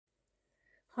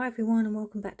Hi everyone, and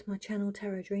welcome back to my channel,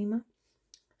 Tarot Dreamer.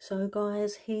 So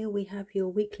guys, here we have your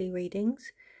weekly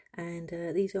readings, and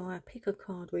these are our pick a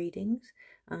card readings.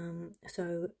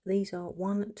 So these are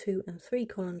 1, 2 and 3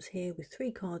 columns here with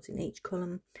 3 cards in each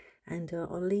column, and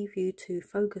I'll leave you to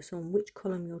focus on which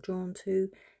column you're drawn to,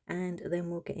 and then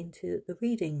we'll get into the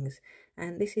readings.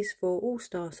 And this is for all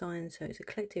star signs, so it's a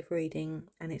collective reading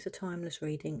and it's a timeless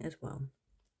reading as well.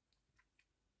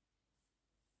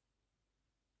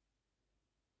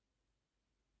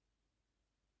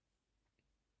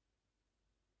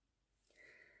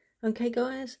 Okay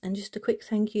guys, and just a quick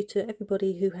thank you to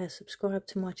everybody who has subscribed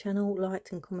to my channel,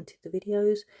 liked and commented the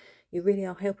videos. You really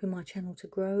are helping my channel to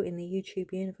grow in the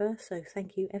YouTube universe, so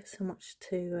thank you ever so much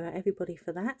to everybody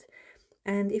for that.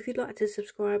 And if you'd like to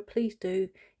subscribe, please do.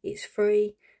 It's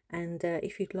free, and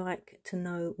if you'd like to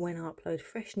know when I upload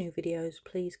fresh new videos,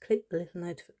 please click the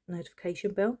little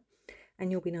notification bell and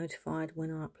you'll be notified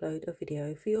when I upload a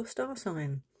video for your star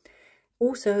sign.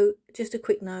 Also, just a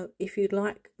quick note, if you'd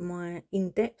like my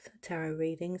in-depth tarot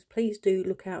readings, please do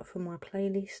look out for my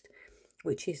playlist,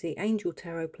 which is the Angel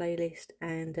Tarot playlist,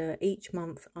 and each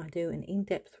month I do an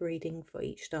in-depth reading for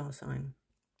each star sign.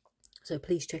 So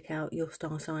please check out your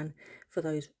star sign for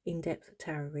those in-depth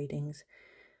tarot readings.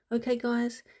 Okay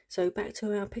guys, so back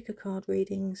to our pick a card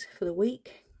readings for the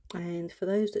week, and for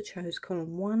those that chose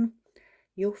column 1,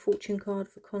 your fortune card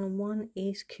for column 1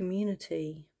 is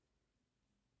Community.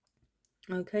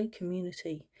 Okay,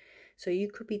 community. So you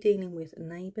could be dealing with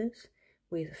neighbours,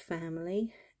 with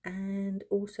family, and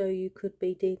also you could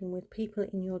be dealing with people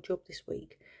in your job this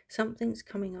week. Something's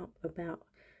coming up about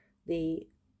the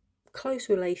close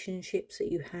relationships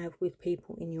that you have with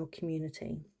people in your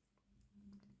community.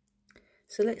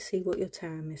 So let's see what your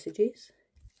tarot message is.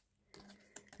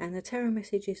 And the tarot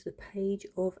message is the Page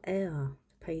of Air,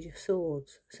 the Page of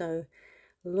Swords. So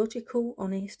logical,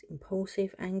 honest,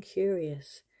 impulsive and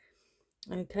curious.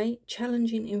 Okay,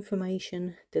 challenging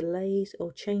information, delays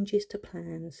or changes to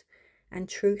plans, and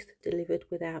truth delivered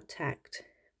without tact.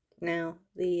 Now,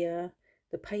 the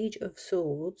Page of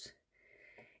Swords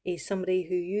is somebody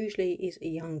who usually is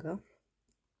younger.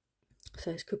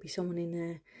 So this could be someone in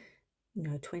their,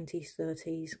 20s,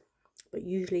 30s, but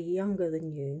usually younger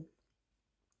than you.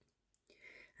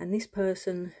 And this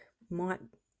person might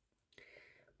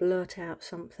blurt out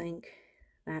something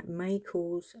that may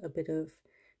cause a bit of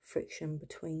friction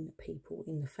between people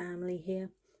in the family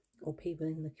here or people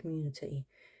in the community,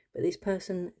 but this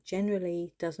person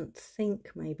generally doesn't think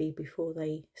maybe before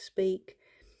they speak,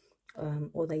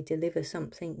 or they deliver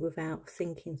something without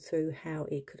thinking through how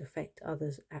it could affect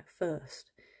others at first.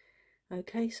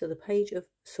 Okay, so the Page of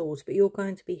Swords, but you're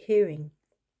going to be hearing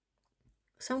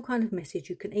some kind of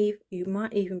message. You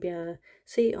might even be able to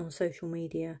see it on social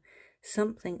media,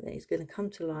 something that is going to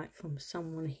come to light from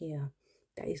someone here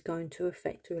that is going to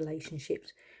affect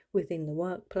relationships within the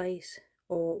workplace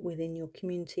or within your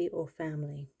community or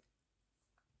family.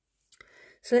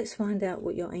 So let's find out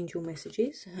what your angel message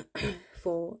is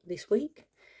for this week.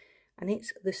 And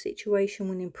it's the situation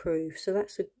will improve. So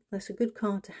that's a good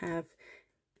card to have,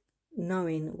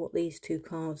 knowing what these 2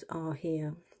 cards are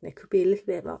here. There could be a little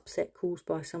bit of upset caused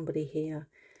by somebody here,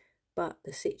 but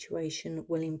the situation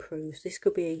will improve. This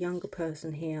could be a younger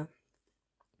person here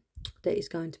that is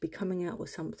going to be coming out with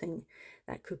something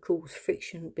that could cause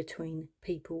friction between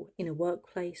people in a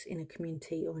workplace, in a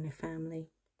community or in a family.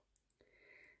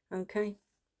 Okay,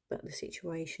 but the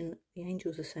situation, the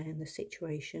angels are saying the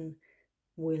situation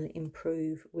will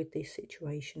improve with this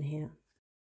situation here.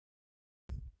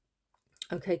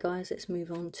 Okay guys, let's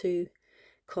move on to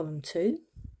column 2.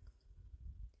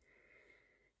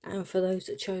 And for those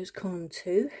that chose column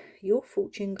 2, your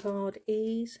fortune card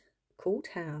is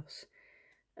Courthouse.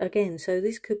 Again, so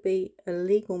this could be a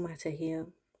legal matter here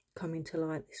coming to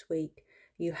light this week.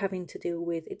 You having to deal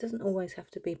with, it doesn't always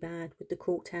have to be bad with the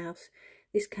courthouse.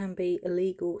 This can be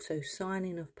illegal, so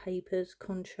signing of papers,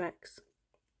 contracts,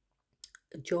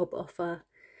 a job offer.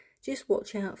 Just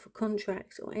watch out for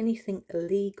contracts or anything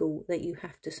illegal that you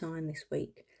have to sign this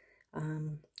week.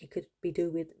 It could be do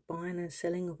with buying and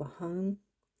selling of a home,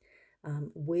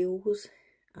 wills,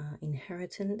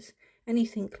 inheritance,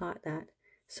 anything like that.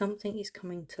 Something is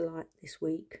coming to light this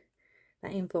week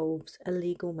that involves a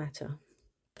legal matter.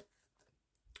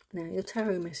 Now, your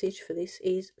tarot message for this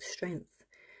is strength.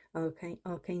 Okay,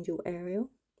 Archangel Ariel.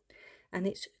 And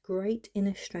it's great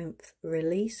inner strength,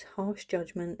 release harsh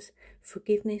judgments,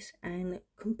 forgiveness and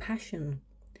compassion.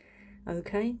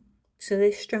 Okay, so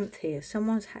there's strength here.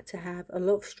 Someone's had to have a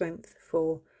lot of strength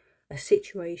for a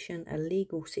situation, a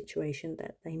legal situation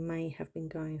that they may have been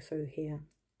going through here.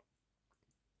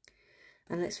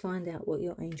 And let's find out what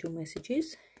your angel message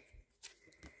is.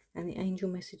 And the angel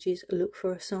messages, look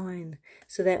for a sign.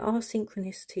 So there are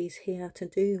synchronicities here to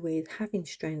do with having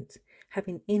strength,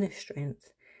 having inner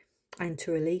strength, and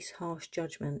to release harsh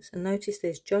judgments. And notice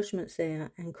there's judgments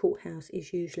there, and courthouse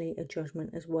is usually a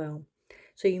judgment as well.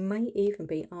 So you may even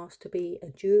be asked to be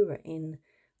a juror in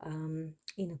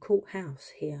a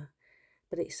courthouse here.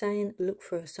 But it's saying look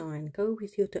for a sign. Go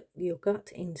with your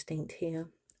gut instinct here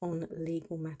on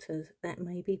legal matters that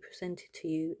may be presented to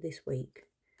you this week.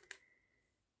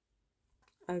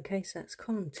 Okay, so that's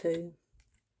column 2.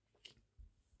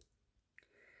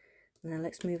 Now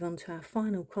let's move on to our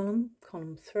final column,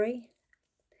 column 3.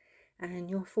 And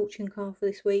your fortune card for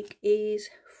this week is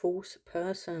False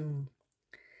Person.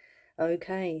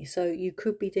 Okay, so you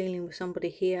could be dealing with somebody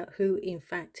here who in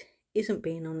fact isn't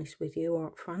being honest with you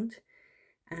or upfront,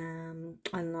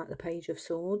 unlike the Page of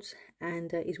Swords,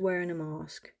 and is wearing a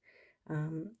mask.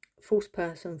 False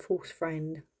person, false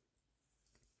friend.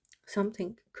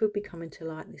 Something could be coming to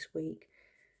light this week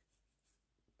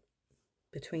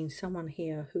between someone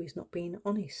here who is not being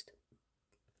honest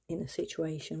in a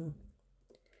situation.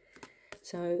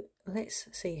 So let's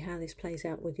see how this plays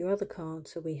out with your other card.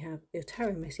 So we have your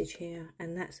tarot message here,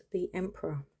 and that's the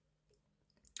Emperor,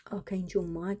 Archangel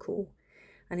Michael,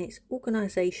 and it's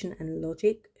organisation and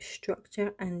logic,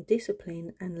 structure and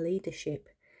discipline and leadership.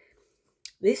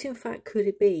 This in fact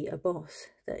could be a boss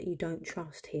that you don't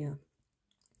trust here,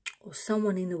 or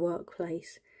someone in the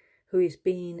workplace who is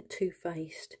being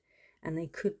two-faced, and they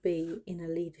could be in a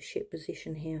leadership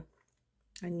position here,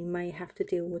 and you may have to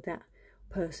deal with that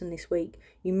person this week.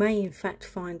 You may in fact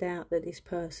find out that this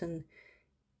person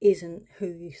isn't who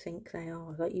you think they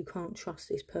are, that you can't trust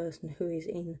this person who is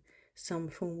in some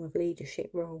form of leadership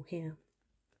role here.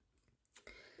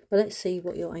 But let's see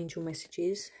what your angel message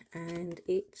is, and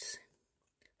it's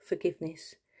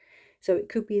forgiveness. So it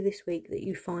could be this week that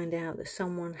you find out that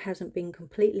someone hasn't been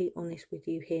completely honest with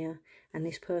you here, and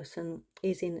this person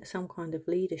is in some kind of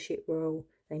leadership role.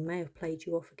 They may have played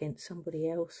you off against somebody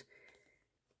else,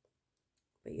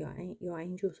 but your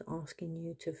angels are asking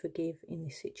you to forgive in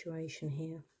this situation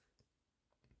here.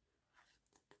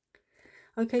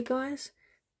 Okay guys,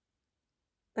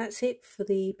 that's it for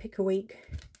the pick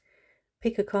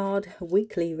a card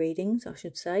weekly readings, I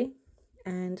should say.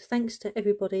 And thanks to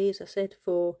everybody, as I said,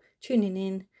 for tuning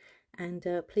in, and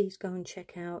please go and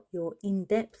check out your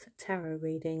in-depth tarot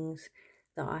readings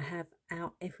that I have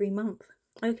out every month.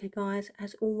 Okay guys,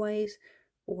 as always,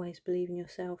 always believe in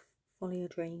yourself, follow your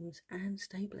dreams and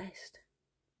stay blessed.